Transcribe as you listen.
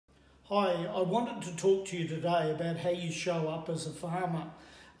Hi, I wanted to talk to you today about how you show up as a farmer.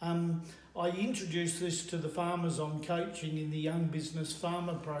 I introduced this to the farmers I'm coaching in the Young Business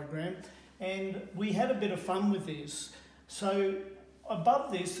Farmer program, and we had a bit of fun with this. So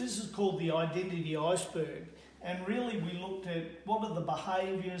above this is called the identity iceberg, and really we looked at what are the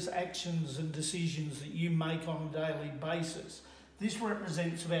behaviours, actions and decisions that you make on a daily basis. This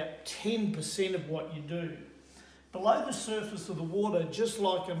represents about 10% of what you do. Below the surface of the water, just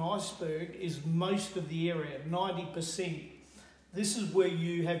like an iceberg, is most of the area, 90%. This is where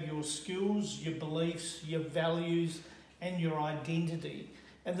you have your skills, your beliefs, your values, and your identity.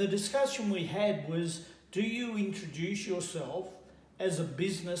 And the discussion we had was, do you introduce yourself as a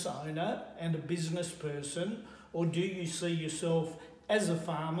business owner and a business person, or do you see yourself as a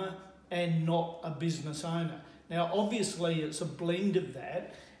farmer and not a business owner? Now, obviously, it's a blend of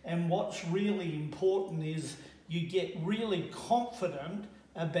that, and what's really important is you get really confident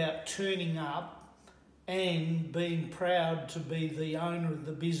about turning up and being proud to be the owner of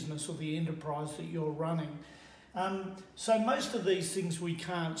the business or the enterprise that you're running. So most of these things we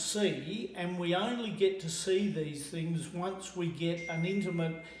can't see, and we only get to see these things once we get an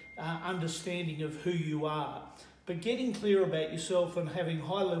intimate understanding of who you are. But getting clear about yourself and having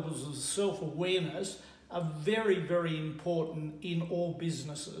high levels of self-awareness are very, very important in all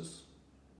businesses.